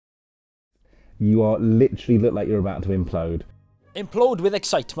You are literally look like you're about to implode. Implode with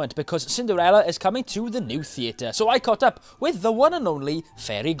excitement because Cinderella is coming to the new theatre. So I caught up with the one and only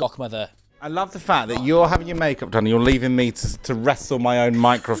fairyGOKmother. I love the fact that you're having your makeup done and you're leaving me to wrestle my own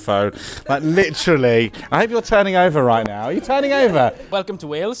microphone. Like, literally. I hope you're turning over right now. Are you turning over? Welcome to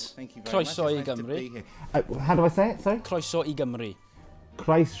Wales. Thank you very Croeso much. I Gymru. How do I say it, sorry? Croeso I Gymru.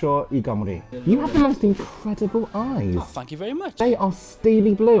 Croeso I Gymru. You have the most incredible eyes. Oh, thank you very much. They are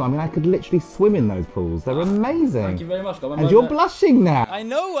steely blue. I mean, I could literally swim in those pools. They're amazing. Thank you very much. And you're blushing now. I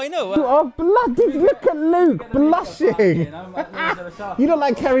know. You are bloody. Look at Luke blushing. You look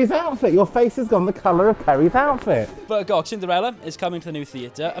like Kerry's outfit. Your face has gone the colour of Kerry's outfit. But Gok, Cinderella is coming to the new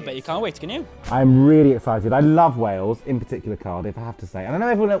theatre. I bet you can't wait, can you? I'm really excited. I love Wales, in particular Cardiff, I have to say. And I know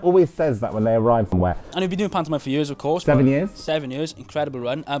everyone always says that when they arrive somewhere. And you've been doing pantomime for years, of course. 7 years? 7 years, incredible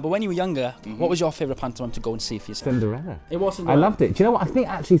run. But when you were younger, what was your favourite pantomime to go and see for yourself? Cinderella. It was Cinderella. I loved it. Do you know what? I think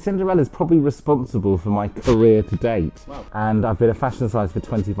actually Cinderella is probably responsible for my career to date. Wow. And I've been a fashion stylist for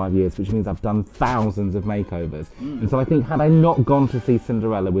 25 years, which means I've done thousands of makeovers. And so I think had I not gone to see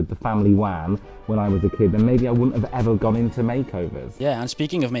Cinderella with the family Wan when I was a kid, then maybe I wouldn't have ever gone into makeovers. Yeah, and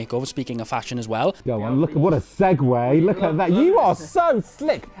speaking of makeovers, speaking of fashion as well. Go on, look at what a segue. Look at that. You are so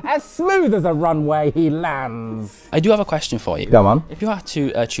slick. As smooth as a runway he lands. I do have a question for you. Go on. If you had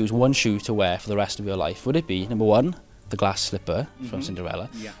to choose one shoe to wear for the rest of your life, would it be, number one, the glass slipper from Cinderella,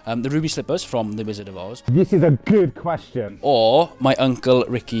 the ruby slippers from The Wizard of Oz, This is a good question. or my Uncle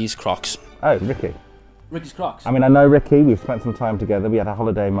Ricky's Crocs? Oh, Ricky. Ricky's Crocs? I mean, I know Ricky, we've spent some time together. We had a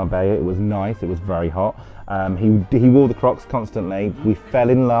holiday in Marbella, it was nice, it was very hot. He wore the Crocs constantly. We fell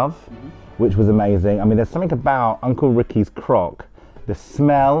in love, which was amazing. I mean, there's something about Uncle Ricky's Croc, the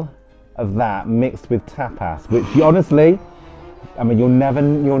smell of that mixed with tapas, which honestly, I mean, you'll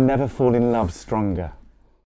never fall in love stronger.